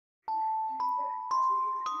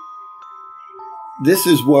This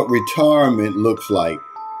is what retirement looks like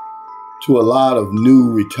to a lot of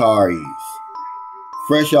new retirees.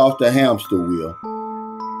 Fresh off the hamster wheel,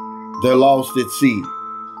 they're lost at sea.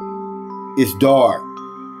 It's dark.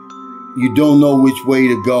 You don't know which way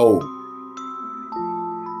to go.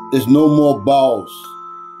 There's no more boss.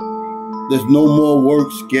 There's no more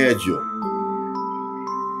work schedule.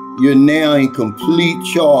 You're now in complete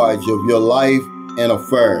charge of your life and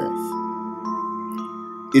affairs.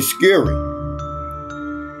 It's scary.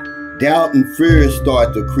 Doubt and fear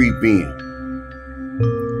start to creep in.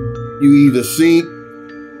 You either sink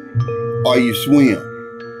or you swim.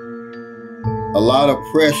 A lot of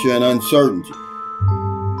pressure and uncertainty.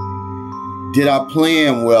 Did I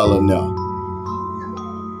plan well enough?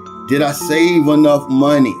 Did I save enough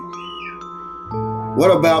money? What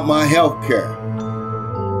about my health care?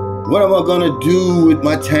 What am I going to do with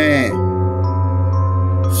my time?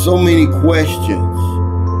 So many questions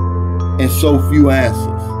and so few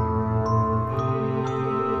answers.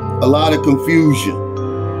 A lot of confusion.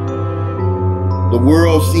 The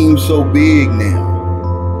world seems so big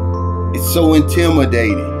now. It's so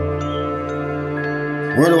intimidating.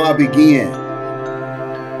 Where do I begin?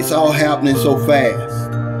 It's all happening so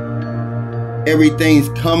fast. Everything's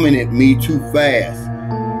coming at me too fast.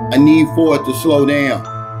 I need for it to slow down.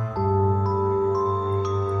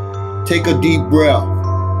 Take a deep breath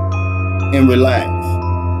and relax.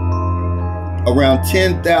 Around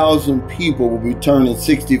 10,000 people will be turning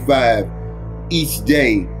 65 each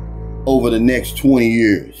day over the next 20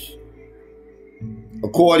 years.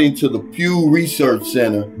 According to the Pew Research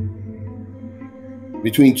Center,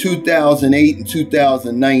 between 2008 and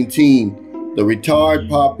 2019, the retired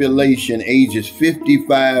population ages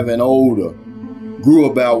 55 and older grew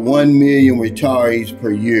about 1 million retirees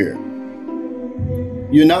per year.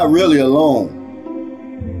 You're not really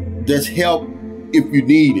alone. There's help if you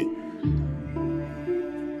need it.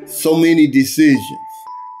 So many decisions,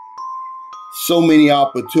 so many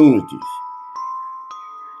opportunities.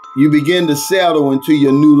 You begin to settle into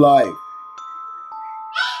your new life.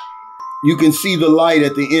 You can see the light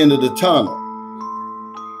at the end of the tunnel.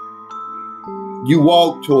 You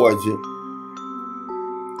walk towards it,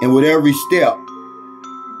 and with every step,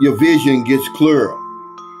 your vision gets clearer.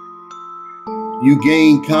 You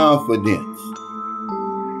gain confidence.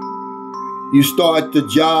 You start to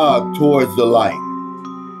jog towards the light.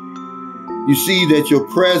 You see that your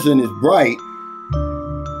present is bright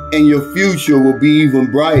and your future will be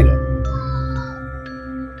even brighter.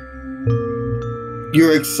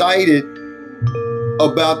 You're excited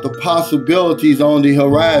about the possibilities on the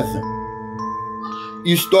horizon.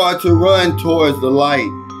 You start to run towards the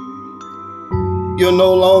light. You're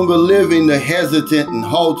no longer living the hesitant and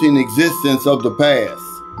halting existence of the past.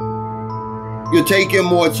 You're taking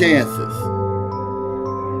more chances.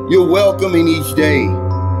 You're welcoming each day.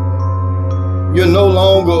 You're no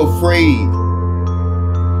longer afraid.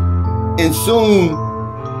 And soon,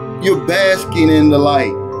 you're basking in the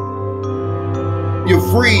light. You're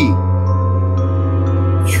free.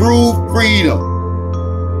 True freedom.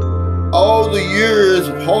 All the years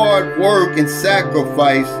of hard work and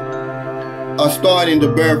sacrifice are starting to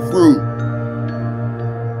bear fruit.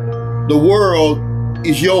 The world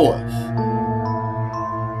is yours.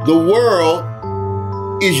 The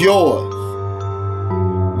world is yours.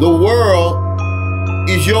 The world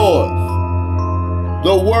is yours.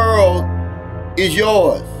 The world is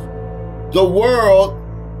yours. The world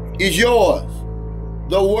is yours.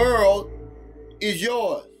 The world is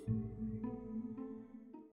yours.